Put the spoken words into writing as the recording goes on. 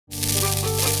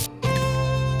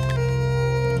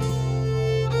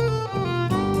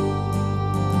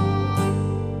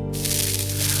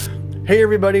Hey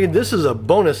everybody, this is a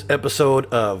bonus episode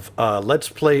of Let's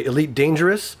Play Elite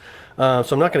Dangerous. So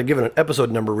I'm not going to give it an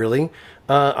episode number really.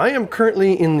 I am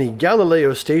currently in the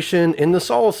Galileo station in the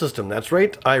Sol system. That's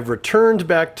right, I've returned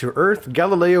back to Earth.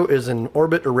 Galileo is in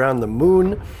orbit around the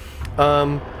moon.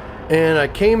 And I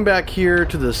came back here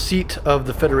to the seat of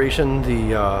the Federation,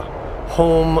 the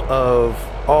home of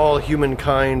all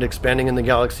humankind expanding in the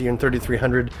galaxy in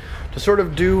 3300, to sort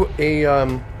of do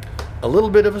a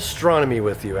little bit of astronomy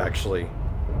with you, actually.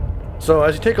 So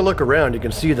as you take a look around, you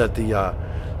can see that the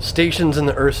stations in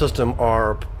the Earth system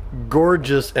are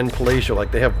gorgeous and palatial.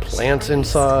 Like, they have plants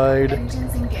inside.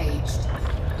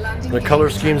 The color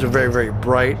schemes are very, very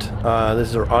bright.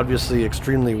 These are obviously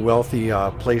extremely wealthy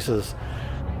places.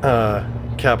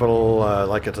 Capital,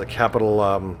 like it's a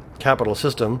capital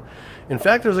system. In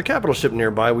fact, there's a capital ship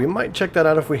nearby. We might check that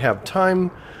out if we have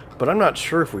time, but I'm not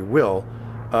sure if we will.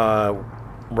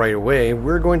 Right away,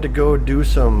 we're going to go do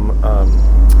some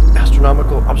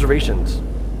astronomical observations.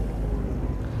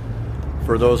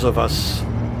 For those of us,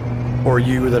 or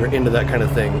you, that are into that kind of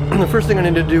thing. The first thing I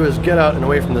need to do is get out and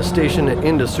away from the station and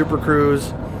into Super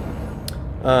Cruise.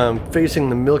 Facing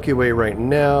the Milky Way right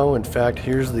now. In fact,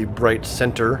 here's the bright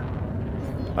center,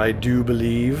 I do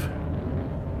believe.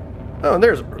 Oh,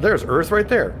 there's Earth right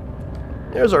there.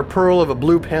 There's our pearl of a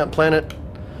blue planet.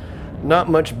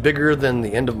 Not much bigger than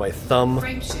the end of my thumb.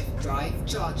 Frameshift drive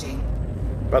charging.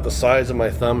 About the size of my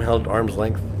thumb, held at arm's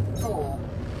length. 4,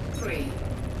 3,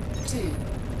 2,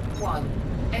 1.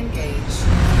 Engage.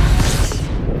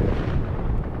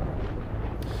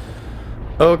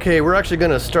 Okay, we're actually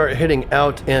going to start heading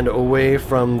out and away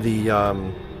from the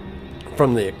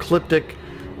ecliptic,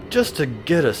 just to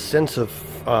get a sense of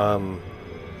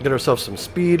get ourselves some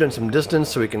speed and some distance,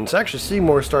 so we can actually see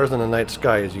more stars in the night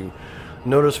sky. As you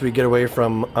notice, we get away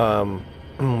from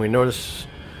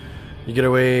you get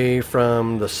away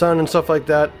from the sun and stuff like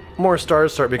that. More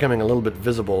stars start becoming a little bit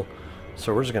visible.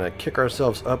 So we're just going to kick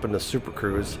ourselves up into Super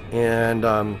Cruise, and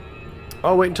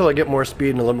I'll wait until I get more speed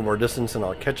and a little bit more distance, and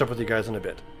I'll catch up with you guys in a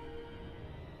bit.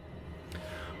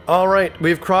 Alright,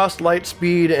 we've crossed light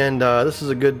speed, and this is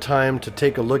a good time to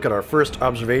take a look at our first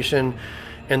observation.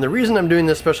 And the reason I'm doing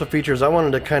this special feature is I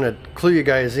wanted to kind of clue you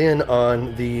guys in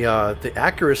on the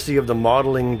accuracy of the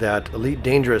modeling that Elite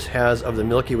Dangerous has of the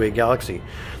Milky Way Galaxy.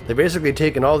 They've basically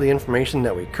taken all the information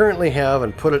that we currently have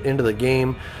and put it into the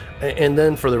game, and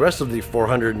then for the rest of the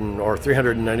 400 or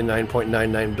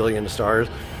 399.99 billion stars,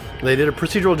 they did a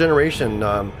procedural generation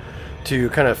to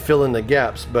kind of fill in the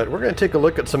gaps. But we're going to take a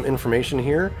look at some information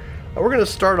here. We're going to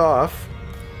start off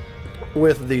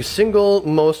with the single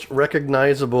most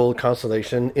recognizable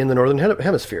constellation in the Northern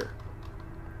Hemisphere.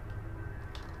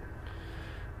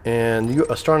 And you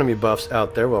astronomy buffs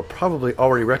out there will probably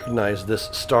already recognize this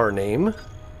star name.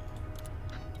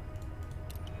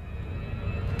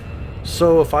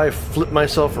 So if I flip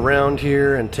myself around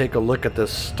here and take a look at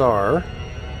this star,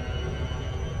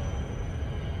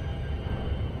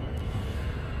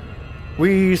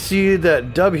 we see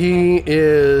that Dubhe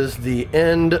is the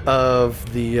end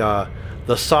of the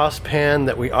saucepan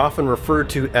that we often refer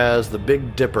to as the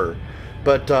Big Dipper.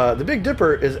 But the Big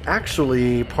Dipper is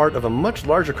actually part of a much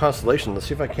larger constellation. Let's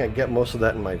see if I can't get most of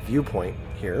that in my viewpoint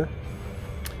here.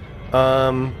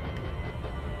 And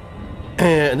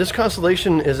this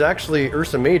constellation is actually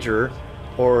Ursa Major,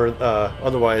 or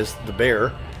otherwise the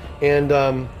Bear. And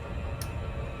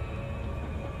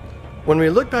when we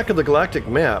look back at the galactic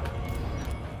map,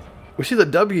 we see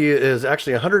that W is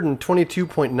actually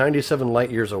 122.97 light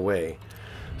years away.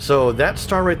 So that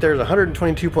star right there is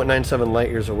 122.97 light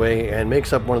years away and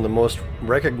makes up one of the most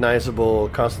recognizable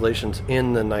constellations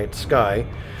in the night sky.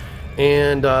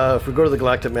 And if we go to the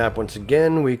galactic map once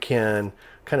again, we can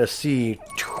kind of see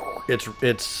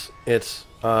its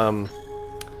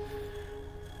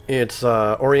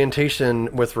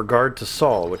orientation with regard to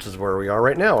Sol, which is where we are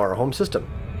right now, our home system.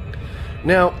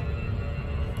 Now,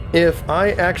 if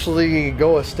I actually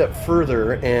go a step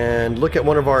further and look at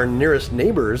one of our nearest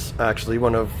neighbors, actually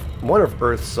one of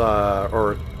Earth's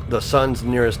or the Sun's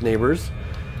nearest neighbors,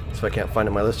 so I can't find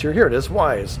it on my list here. Here it is,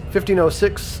 WISE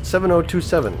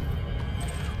 1506-7027.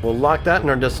 We'll lock that in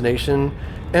our destination.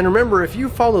 And remember, if you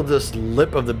follow this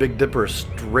lip of the Big Dipper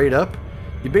straight up,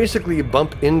 you basically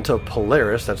bump into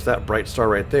Polaris. That's that bright star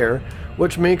right there,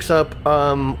 which makes up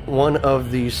one of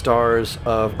the stars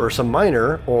of Ursa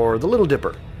Minor, or the Little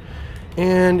Dipper.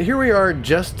 And here we are,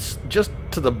 just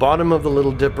to the bottom of the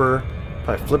Little Dipper. If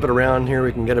I flip it around here,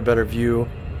 we can get a better view.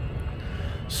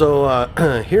 So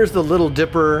here's the Little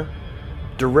Dipper,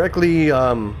 directly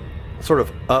sort of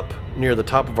up near the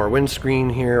top of our windscreen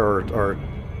here, or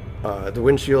the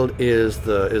windshield is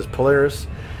Polaris.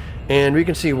 And we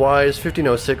can see Y is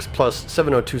 1506 plus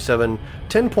 7027,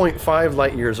 10.5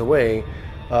 light years away,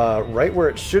 right where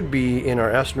it should be in our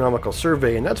astronomical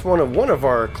survey, and that's one of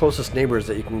our closest neighbors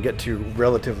that you can get to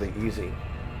relatively easy.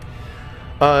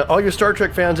 All you Star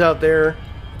Trek fans out there,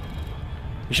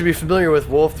 you should be familiar with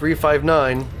Wolf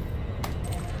 359,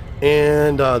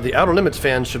 and the Outer Limits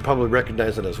fans should probably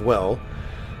recognize it as well.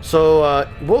 So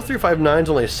Wolf 359 is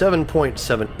only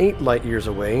 7.78 light years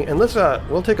away, and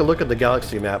we'll take a look at the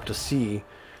galaxy map to see,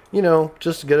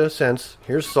 just to get a sense.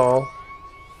 Here's Sol.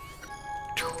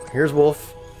 Here's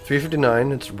Wolf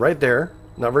 359. It's right there,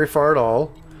 not very far at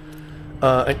all.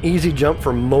 An easy jump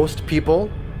for most people.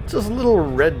 It's this little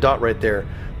red dot right there.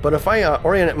 But if I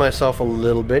orient it myself a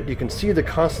little bit, you can see the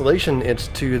constellation it's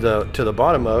to the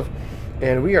bottom of,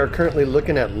 and we are currently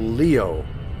looking at Leo.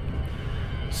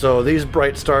 So these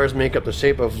bright stars make up the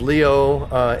shape of Leo,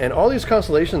 and all these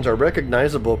constellations are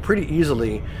recognizable pretty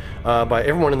easily by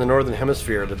everyone in the Northern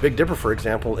Hemisphere. The Big Dipper, for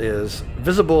example, is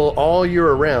visible all year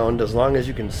around as long as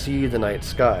you can see the night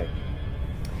sky.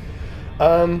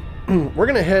 We're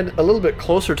going to head a little bit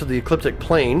closer to the ecliptic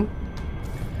plane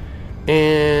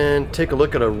and take a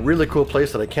look at a really cool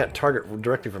place that I can't target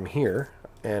directly from here,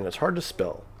 and it's hard to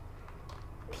spell.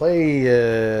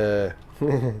 Pleiades.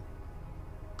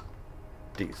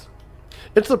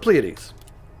 It's the Pleiades,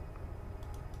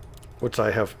 which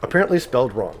I have apparently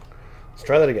spelled wrong. Let's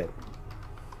try that again.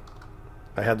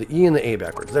 I had the E and the A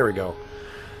backwards. There we go.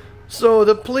 So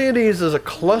the Pleiades is a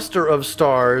cluster of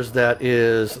stars that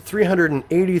is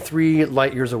 383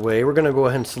 light years away. We're going to go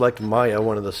ahead and select Maya,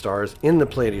 one of the stars in the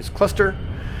Pleiades cluster,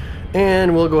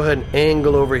 and we'll go ahead and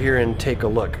angle over here and take a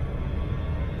look.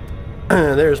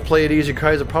 There's Pleiades. You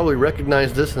guys have probably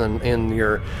recognized this in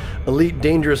your Elite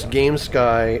Dangerous game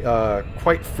sky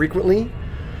quite frequently.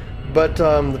 But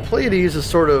the Pleiades is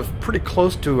sort of pretty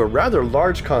close to a rather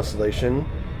large constellation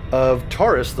of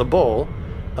Taurus, the bull,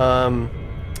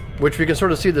 which we can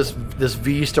sort of see this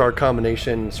V star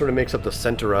combination sort of makes up the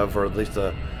center of, or at least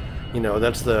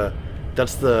that's the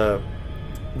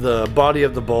body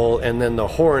of the bull, and then the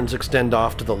horns extend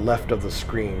off to the left of the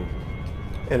screen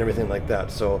and everything like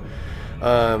that. So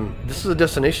this is a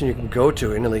destination you can go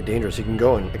to in Elite Dangerous. You can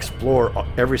go and explore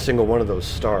every single one of those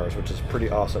stars, which is pretty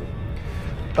awesome.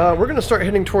 We're going to start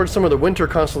heading towards some of the winter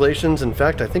constellations. In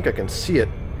fact, I think I can see it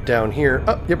down here.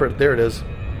 Oh, yep, there it is.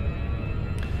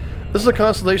 This is a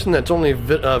constellation that's only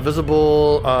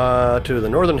visible to the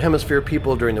Northern Hemisphere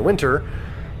people during the winter,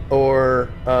 or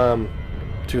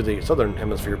to the Southern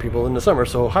Hemisphere people in the summer.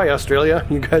 So, hi Australia,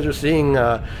 you guys are seeing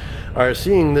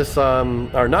this,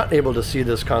 are not able to see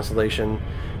this constellation,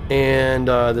 and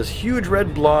this huge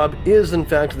red blob is in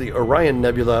fact the Orion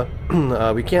Nebula.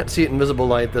 We can't see it in visible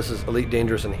light. This is Elite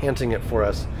Dangerous enhancing it for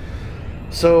us.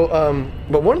 So,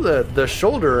 but one of the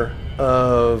shoulder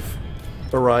of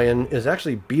Orion is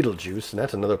actually Betelgeuse, and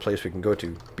that's another place we can go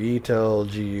to.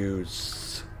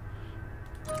 Betelgeuse.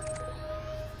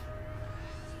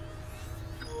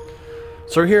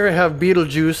 So here I have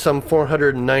Betelgeuse, some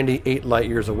 498 light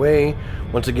years away.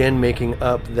 Once again, making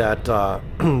up that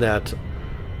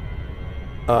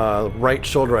right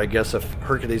shoulder, I guess. If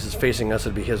Hercules is facing us,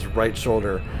 it'd be his right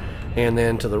shoulder. And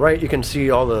then to the right, you can see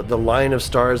all the line of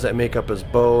stars that make up his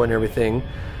bow and everything.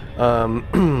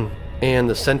 And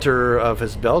the center of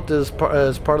his belt is part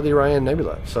of the Orion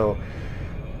Nebula. So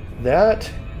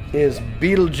that is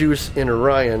Betelgeuse in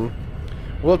Orion.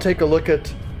 We'll take a look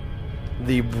at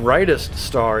the brightest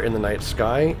star in the night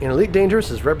sky. In Elite Dangerous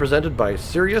is represented by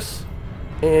Sirius,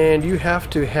 and you have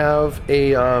to have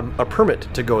a permit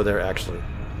to go there, actually.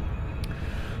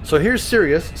 So here's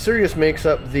Sirius. Sirius makes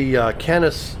up the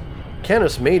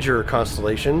Canis Major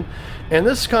constellation, and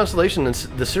this constellation,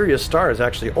 the Sirius star, is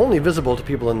actually only visible to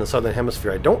people in the Southern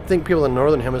Hemisphere. I don't think people in the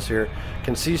Northern Hemisphere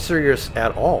can see Sirius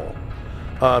at all.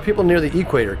 People near the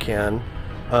equator can,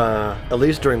 at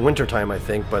least during wintertime, I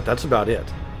think, but that's about it.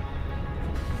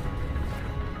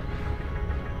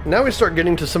 Now we start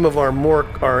getting to some of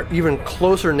our even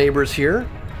closer neighbors here.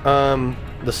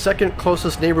 The second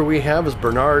closest neighbor we have is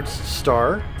Bernard's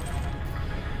star.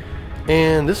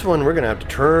 And this one we're going to have to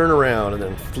turn around and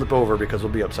then flip over because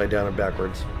we'll be upside down and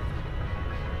backwards.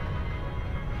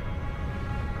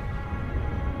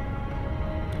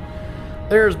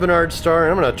 There's Bernard's star,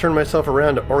 and I'm going to turn myself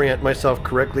around to orient myself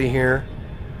correctly here.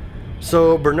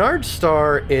 So Bernard's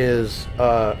star is,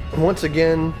 once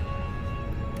again,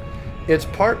 it's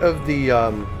part of the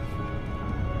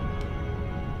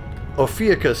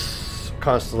Ophiuchus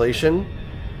constellation.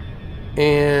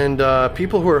 And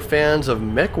people who are fans of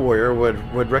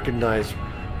MechWarrior would recognize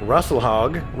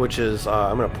Rasselhaug, which is,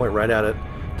 I'm going to point right at it.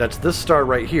 That's this star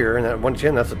right here, and once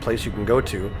again, that's a place you can go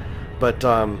to. But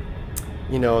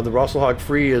You know, the Rosselhog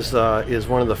Free is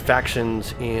one of the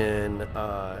factions in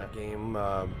game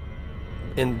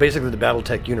in basically the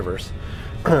BattleTech universe,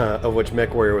 of which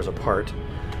MechWarrior was a part.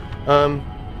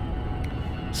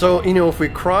 So, you know, if we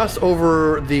cross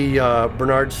over the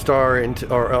Bernard Star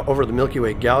or over the Milky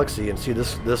Way Galaxy and see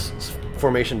this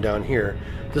formation down here,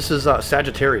 this is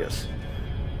Sagittarius,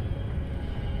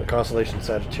 the constellation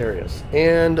Sagittarius.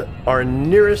 And our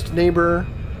nearest neighbor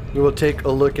we will take a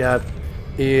look at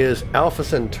is Alpha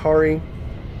Centauri.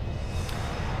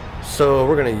 So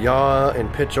we're going to yaw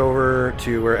and pitch over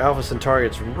to where Alpha Centauri,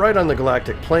 it's right on the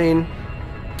galactic plane.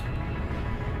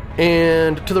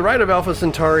 And to the right of Alpha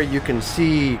Centauri you can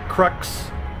see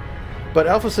Crux, but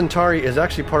Alpha Centauri is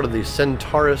actually part of the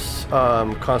Centaurus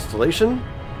constellation.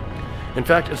 In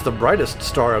fact, it's the brightest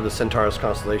star of the Centaurus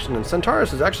constellation, and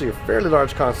Centaurus is actually a fairly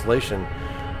large constellation.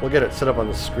 We'll get it set up on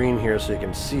the screen here so you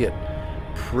can see it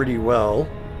pretty well.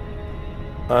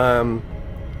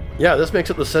 Yeah, this makes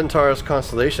up the Centaurus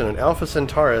constellation, and Alpha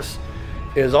Centaurus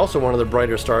is also one of the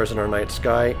brighter stars in our night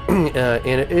sky,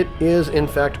 and it is in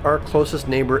fact our closest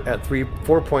neighbor at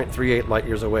 4.38 light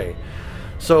years away.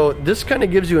 So this kind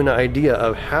of gives you an idea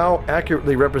of how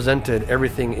accurately represented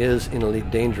everything is in Elite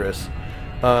Dangerous.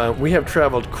 We have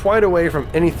traveled quite away from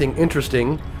anything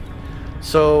interesting,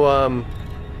 so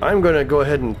I'm going to go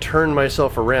ahead and turn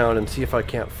myself around and see if I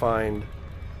can't find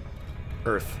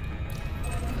Earth.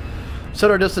 Set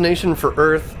our destination for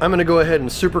Earth. I'm going to go ahead and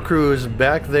super cruise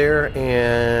back there,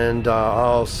 and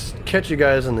I'll catch you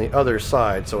guys on the other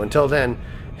side. So until then,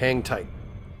 hang tight.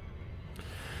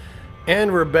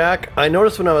 And we're back. I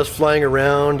noticed when I was flying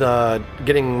around,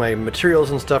 getting my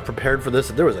materials and stuff prepared for this,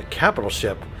 that there was a capital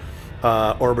ship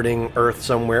orbiting Earth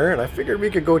somewhere, and I figured we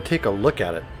could go take a look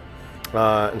at it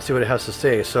and see what it has to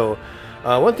say. So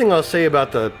one thing I'll say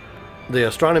about the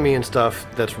astronomy and stuff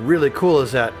that's really cool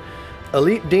is that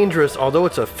Elite Dangerous, although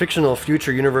it's a fictional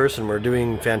future universe and we're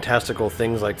doing fantastical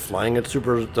things like flying at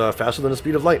super faster than the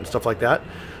speed of light and stuff like that,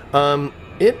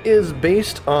 it is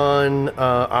based on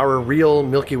our real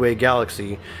Milky Way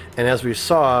Galaxy. And as we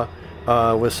saw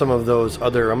with some of those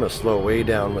other, I'm going to slow way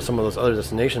down, with some of those other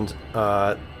destinations,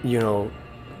 you know,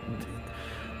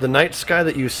 the night sky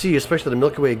that you see, especially the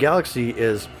Milky Way Galaxy,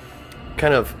 is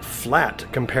kind of flat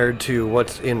compared to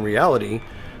what's in reality.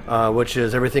 Which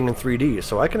is everything in 3D.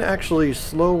 So I can actually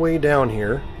slow way down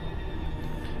here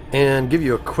and give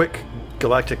you a quick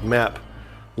galactic map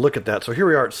look at that. So here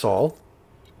we are at Sol,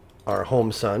 our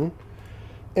home sun.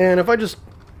 And if I just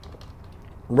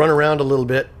run around a little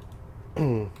bit,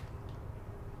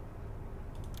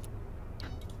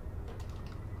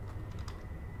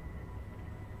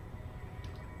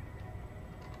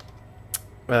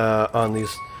 on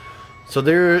these. So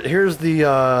here's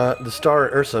the star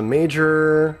Ursa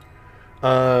Major.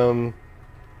 And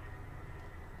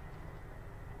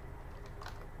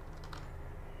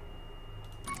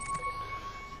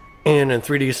in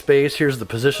 3D space, here's the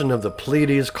position of the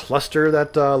Pleiades cluster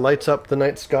that lights up the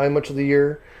night sky much of the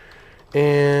year.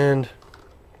 And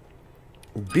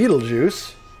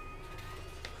Betelgeuse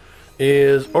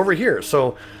is over here.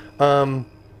 So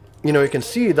you know, you can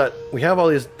see that we have all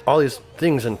these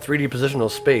things in 3D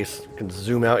positional space. You can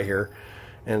zoom out here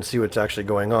and see what's actually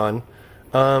going on.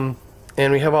 And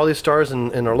we have all these stars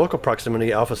in our local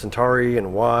proximity: Alpha Centauri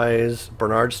and WISE,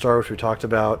 Bernard Star, which we talked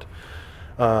about,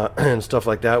 and stuff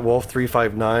like that. Wolf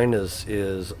 359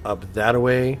 is up that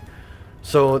way.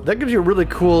 So that gives you a really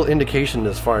cool indication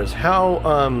as far as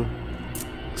how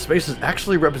space is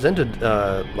actually represented,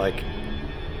 like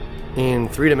in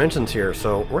 3 dimensions here.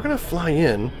 So we're gonna fly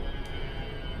in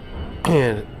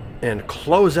and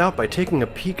close out by taking a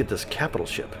peek at this capital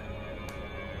ship.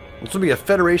 This will be a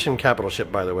Federation capital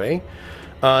ship, by the way,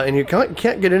 and you can't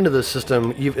get into this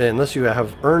system unless you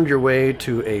have earned your way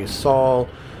to a Sol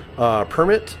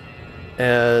permit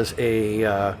as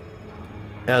a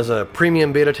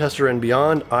premium beta tester and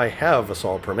beyond. I have a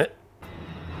Sol permit,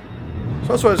 so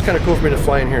that's why it's kind of cool for me to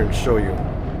fly in here and show you.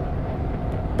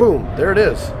 Boom, there it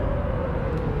is.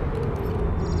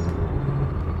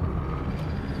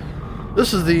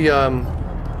 This is the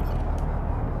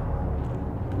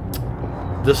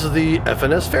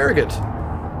FNS Farragut,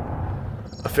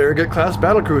 a Farragut class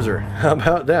battlecruiser. How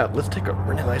about that? Let's take a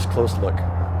really nice close look.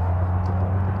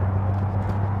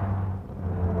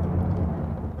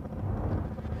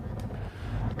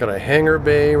 Got a hangar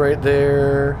bay right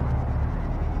there.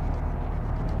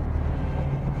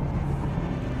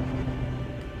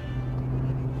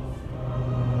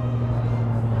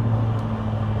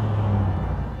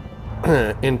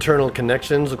 Internal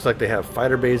connections. Looks like they have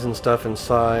fighter bays and stuff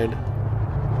inside.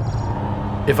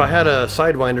 If I had a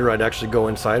Sidewinder, I'd actually go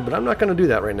inside, but I'm not going to do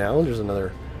that right now. There's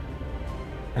another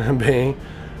Bang.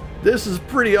 This is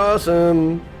pretty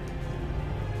awesome.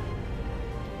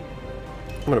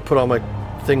 I'm gonna put all my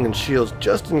thing and shields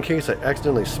just in case I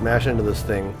accidentally smash into this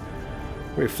thing.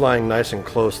 We're flying nice and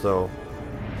close though.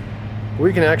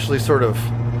 We can actually sort of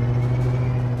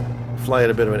fly at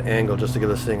a bit of an angle just to give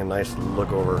this thing a nice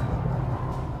look over.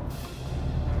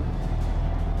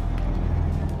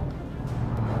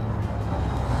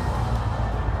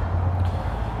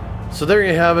 So there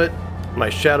you have it, my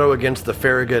shadow against the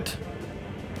Farragut.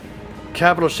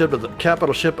 Capital ship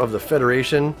of the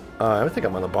Federation. I think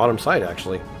I'm on the bottom side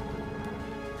actually.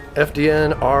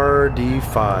 FDN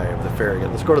RD5, the Farragut.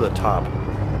 Let's go to the top.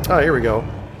 Oh, here we go.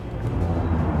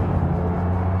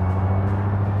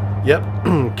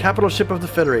 Yep, capital ship of the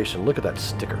Federation. Look at that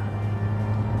sticker.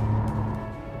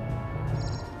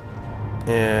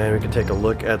 And we can take a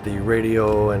look at the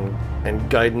radio and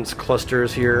guidance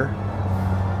clusters here.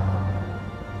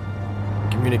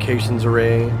 Communications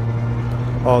array.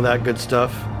 All that good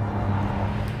stuff.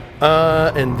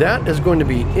 And that is going to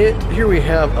be it. Here we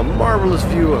have a marvelous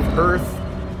view of Earth.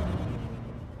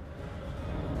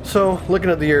 So, looking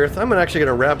at the Earth, I'm actually going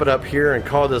to wrap it up here and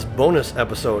call this bonus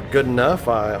episode good enough.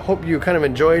 I hope you kind of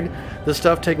enjoyed this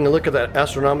stuff, taking a look at that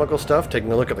astronomical stuff,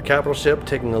 taking a look at the capital ship,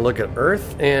 taking a look at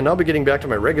Earth, and I'll be getting back to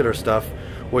my regular stuff,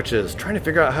 which is trying to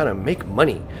figure out how to make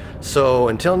money. So,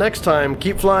 until next time,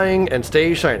 keep flying and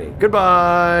stay shiny.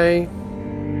 Goodbye!